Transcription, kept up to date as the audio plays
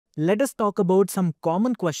let us talk about some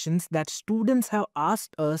common questions that students have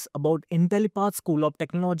asked us about Intellipaat School of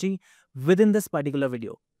Technology within this particular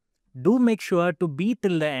video. Do make sure to be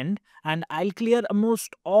till the end and I'll clear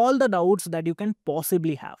almost all the doubts that you can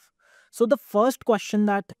possibly have. So the first question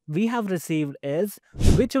that we have received is,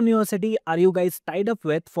 which university are you guys tied up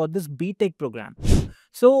with for this B.Tech program?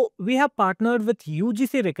 So we have partnered with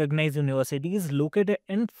UGC recognized universities located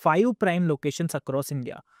in 5 prime locations across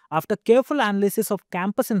India. After careful analysis of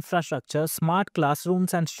campus infrastructure, smart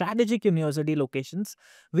classrooms and strategic university locations,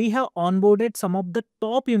 we have onboarded some of the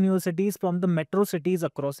top universities from the metro cities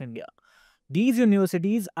across India. These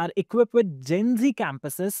universities are equipped with Gen Z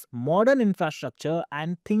campuses, modern infrastructure,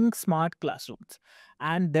 and think smart classrooms.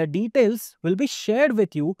 And their details will be shared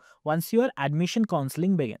with you once your admission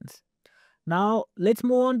counseling begins. Now, let's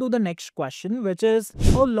move on to the next question, which is,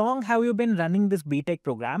 how long have you been running this BTech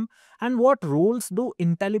program and what roles do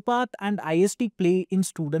Intellipaat and IST play in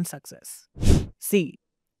student success? See,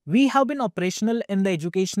 we have been operational in the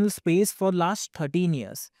educational space for last 13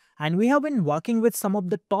 years and we have been working with some of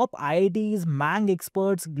the top IITs, MANG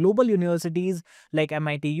experts, global universities like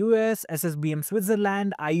MIT US, SSBM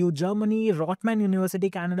Switzerland, IU Germany, Rotman University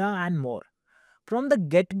Canada and more. From the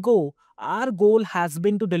get-go, our goal has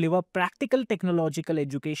been to deliver practical technological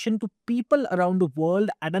education to people around the world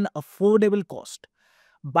at an affordable cost.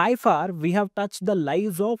 By far, we have touched the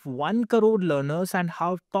lives of 1 crore learners and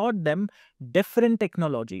have taught them different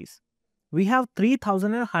technologies. We have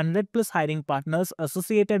 3,100 plus hiring partners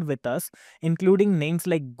associated with us, including names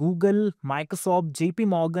like Google, Microsoft, JP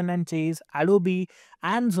Morgan and Chase, Adobe,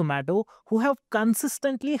 and Zomato, who have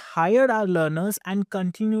consistently hired our learners and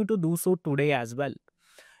continue to do so today as well.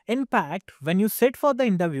 In fact, when you sit for the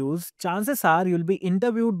interviews, chances are you'll be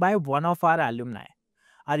interviewed by one of our alumni.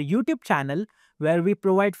 Our YouTube channel, where we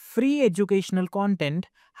provide free educational content,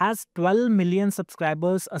 has 12 million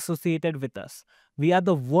subscribers associated with us. We are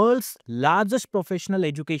the world's largest professional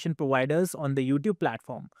education providers on the YouTube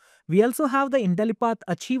platform. We also have the Intellipaat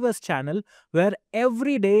Achievers channel, where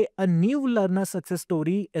every day a new learner success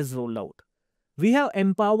story is rolled out. We have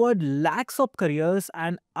empowered lakhs of careers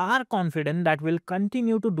and are confident that we'll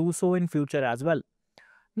continue to do so in future as well.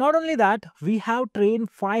 Not only that, we have trained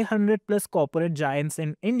 500 plus corporate giants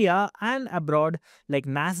in India and abroad like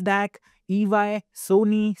Nasdaq, EY,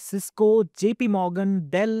 Sony, Cisco, JP Morgan,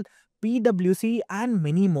 Dell, PwC, and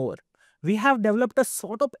many more. We have developed a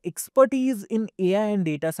sort of expertise in AI and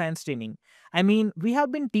data science training. I mean, we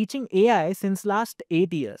have been teaching AI since last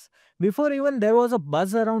 8 years. Before even there was a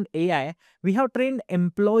buzz around AI, we have trained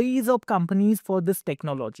employees of companies for this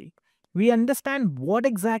technology. We understand what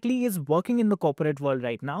exactly is working in the corporate world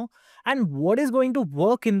right now and what is going to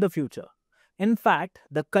work in the future. In fact,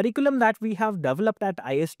 the curriculum that we have developed at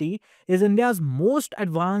IST is India's most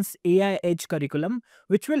advanced AI edge curriculum,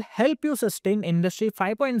 which will help you sustain Industry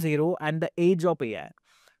 5.0 and the age of AI.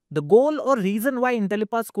 The goal or reason why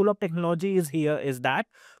Intellipaat School of Technology is here is that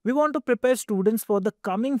we want to prepare students for the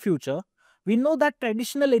coming future. We know that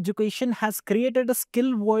traditional education has created a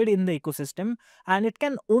skill void in the ecosystem and it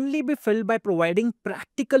can only be filled by providing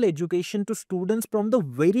practical education to students from the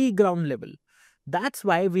very ground level. That's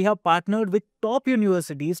why we have partnered with top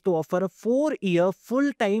universities to offer a 4-year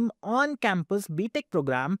full-time on-campus BTech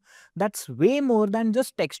program that's way more than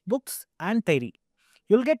just textbooks and theory.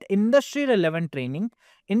 You'll get industry-relevant training,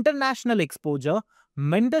 international exposure,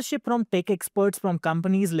 mentorship from tech experts from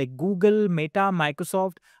companies like Google, Meta,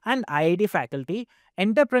 Microsoft, and IIT faculty,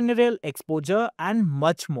 entrepreneurial exposure, and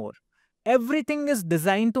much more. Everything is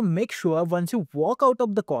designed to make sure once you walk out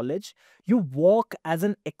of the college, you walk as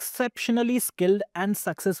an exceptionally skilled and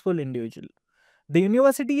successful individual. The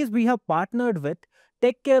universities we have partnered with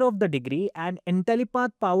take care of the degree, and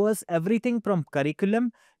Intellipaat powers everything from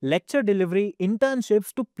curriculum, lecture delivery,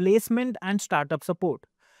 internships to placement and startup support.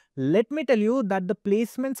 Let me tell you that the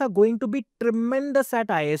placements are going to be tremendous at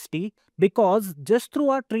IST because just through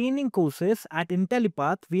our training courses at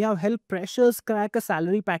Intellipaat, we have helped freshers crack a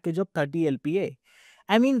salary package of 30 LPA.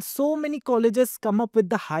 I mean, so many colleges come up with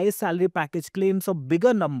the highest salary package claims of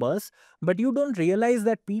bigger numbers, but you don't realize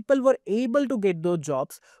that people were able to get those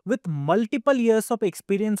jobs with multiple years of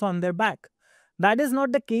experience on their back. That is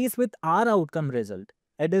not the case with our outcome result.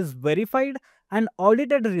 It is verified and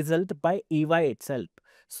audited result by EY itself.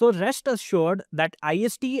 So rest assured that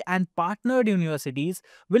IST and partnered universities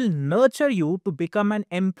will nurture you to become an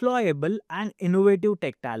employable and innovative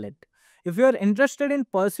tech talent. If you are interested in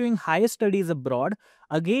pursuing higher studies abroad,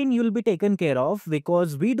 again you'll be taken care of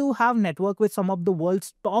because we do have network with some of the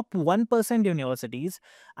world's top 1% universities,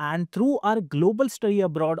 and through our global study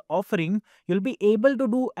abroad offering, you'll be able to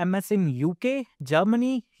do MS in UK,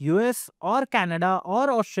 Germany, US or Canada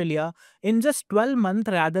or Australia in just 12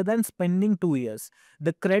 months rather than spending 2 years.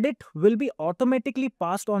 The credit will be automatically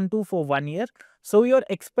passed on to for 1 year, so your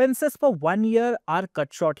expenses for 1 year are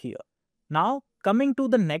cut short here. Now, coming to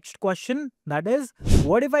the next question, that is,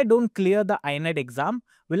 what if I don't clear the INET exam?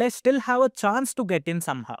 Will I still have a chance to get in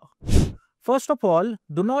somehow? First of all,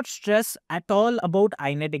 do not stress at all about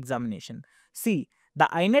INET examination. See, the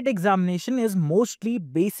INET examination is mostly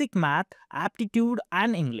basic math, aptitude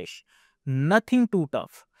and English. Nothing too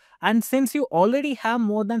tough. And since you already have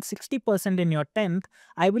more than 60% in your 10th,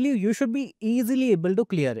 I believe you should be easily able to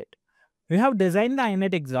clear it. We have designed the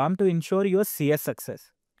INET exam to ensure your CS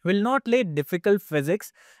success. We'll not lay difficult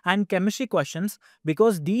physics and chemistry questions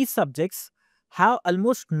because these subjects have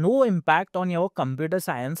almost no impact on your computer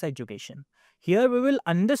science education. Here we will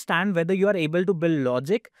understand whether you are able to build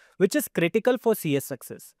logic, which is critical for CS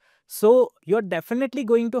success. So you're definitely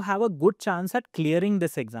going to have a good chance at clearing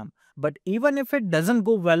this exam. But even if it doesn't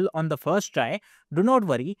go well on the first try, do not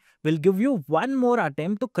worry, we'll give you one more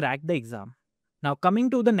attempt to crack the exam. Now coming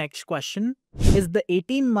to the next question, is the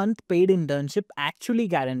 18-month paid internship actually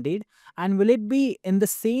guaranteed, and will it be in the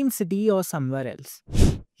same city or somewhere else?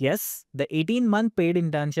 Yes, the 18-month paid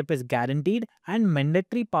internship is guaranteed and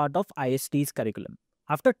mandatory part of IST's curriculum.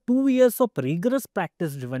 After 2 years of rigorous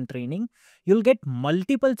practice-driven training, you'll get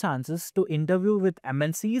multiple chances to interview with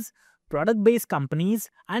MNCs, product-based companies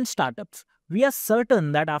and startups. We are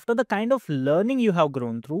certain that after the kind of learning you have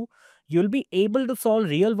grown through, you'll be able to solve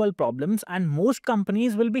real-world problems and most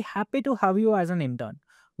companies will be happy to have you as an intern.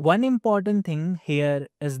 One important thing here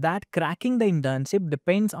is that cracking the internship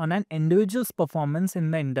depends on an individual's performance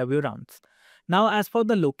in the interview rounds. Now, as for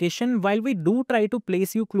the location, while we do try to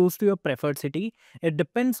place you close to your preferred city, it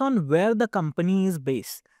depends on where the company is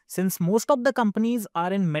based. Since most of the companies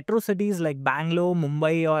are in metro cities like Bangalore,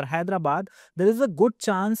 Mumbai or Hyderabad, there is a good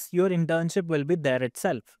chance your internship will be there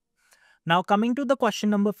itself. Now coming to the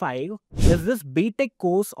question number 5, is this B.Tech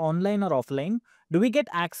course online or offline? Do we get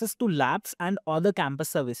access to labs and other campus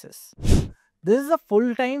services? This is a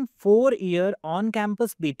full-time 4-year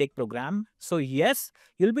on-campus B.Tech program. So yes,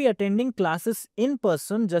 you'll be attending classes in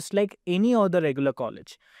person just like any other regular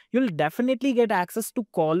college. You'll definitely get access to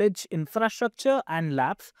college infrastructure and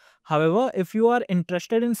labs. However, if you are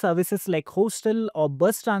interested in services like hostel or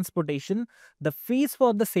bus transportation, the fees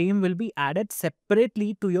for the same will be added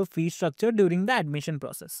separately to your fee structure during the admission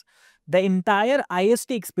process. The entire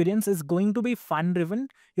IST experience is going to be fun-driven.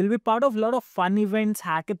 You'll be part of a lot of fun events,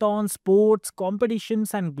 hackathons, sports,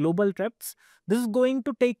 competitions and global trips. This is going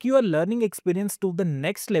to take your learning experience to the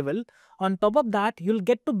next level. On top of that, you'll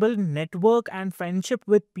get to build network and friendship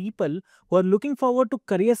with people who are looking forward to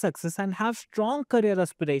career success and have strong career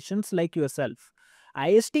aspirations like yourself.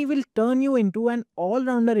 IST will turn you into an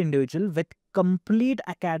all-rounder individual with complete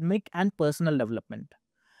academic and personal development.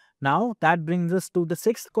 Now, that brings us to the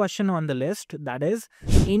 6th question on the list, that is,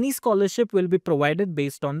 any scholarship will be provided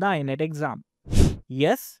based on the INET exam.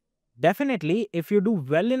 Yes, definitely, if you do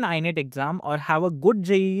well in INET exam or have a good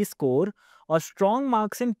JEE score or strong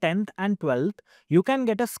marks in 10th and 12th, you can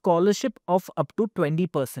get a scholarship of up to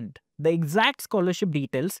 20%. The exact scholarship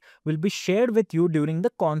details will be shared with you during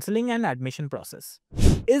the counseling and admission process.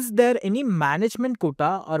 Is there any management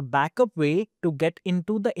quota or backup way to get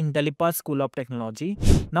into the Intellipaat School of Technology?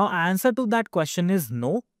 Now, answer to that question is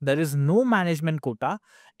no. There is no management quota.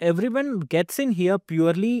 Everyone gets in here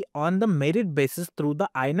purely on the merit basis through the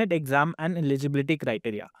INET exam and eligibility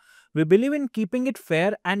criteria. We believe in keeping it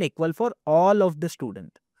fair and equal for all of the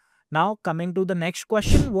students. Now coming to the next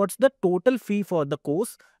question, what's the total fee for the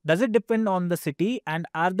course? Does it depend on the city and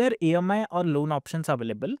are there EMI or loan options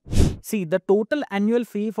available? See, the total annual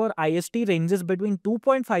fee for IST ranges between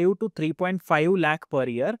 2.5 to 3.5 lakh per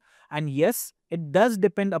year, and yes, it does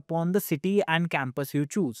depend upon the city and campus you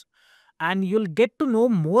choose. And you'll get to know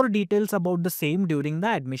more details about the same during the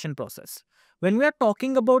admission process. When we are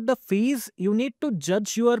talking about the fees, you need to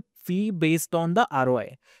judge your fee based on the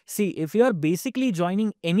ROI. See, if you are basically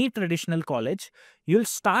joining any traditional college, you'll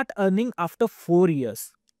start earning after 4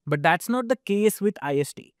 years. But that's not the case with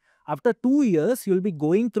IST. After 2 years, you'll be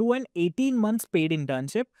going through an 18 months paid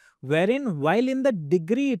internship, wherein while in the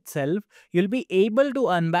degree itself, you'll be able to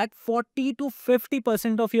earn back 40 to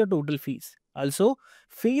 50% of your total fees. Also,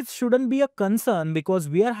 fees shouldn't be a concern because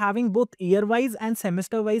we are having both year-wise and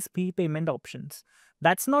semester-wise fee payment options.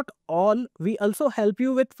 That's not all. We also help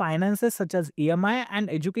you with finances such as EMI and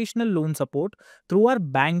educational loan support through our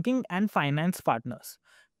banking and finance partners.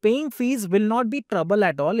 Paying fees will not be trouble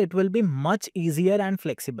at all. It will be much easier and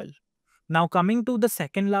flexible. Now coming to the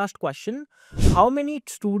second last question, how many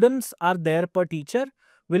students are there per teacher?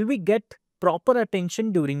 Will we get proper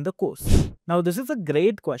attention during the course? Now this is a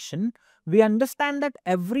great question. We understand that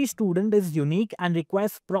every student is unique and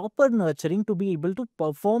requires proper nurturing to be able to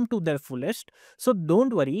perform to their fullest. So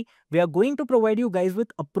don't worry, we are going to provide you guys with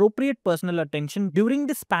appropriate personal attention during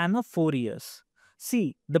the span of 4 years.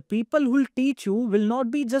 See, the people who will teach you will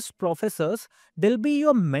not be just professors, they'll be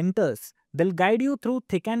your mentors. They'll guide you through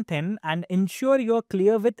thick and thin and ensure you're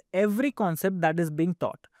clear with every concept that is being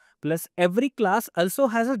taught. Plus, every class also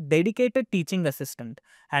has a dedicated teaching assistant,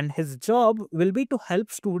 and his job will be to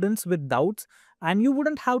help students with doubts, and you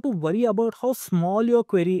wouldn't have to worry about how small your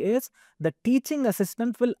query is. The teaching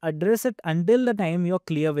assistant will address it until the time you're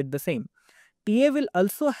clear with the same. TA will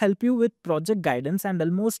also help you with project guidance and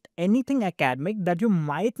almost anything academic that you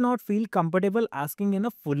might not feel comfortable asking in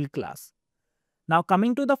a full class. Now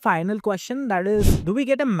coming to the final question, that is, do we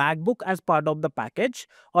get a MacBook as part of the package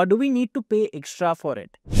or do we need to pay extra for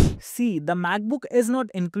it? See, the MacBook is not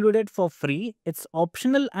included for free. It's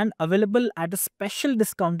optional and available at a special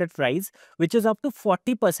discounted price, which is up to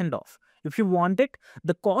 40% off. If you want it,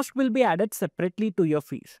 the cost will be added separately to your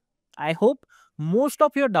fees. I hope most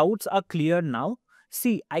of your doubts are clear now.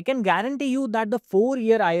 See, I can guarantee you that the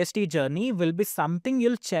 4-year IST journey will be something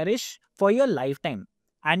you'll cherish for your lifetime,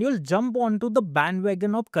 and you'll jump onto the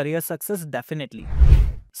bandwagon of career success definitely.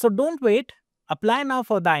 So don't wait, apply now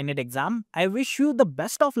for the INET exam. I wish you the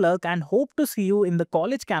best of luck and hope to see you in the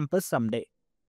college campus someday.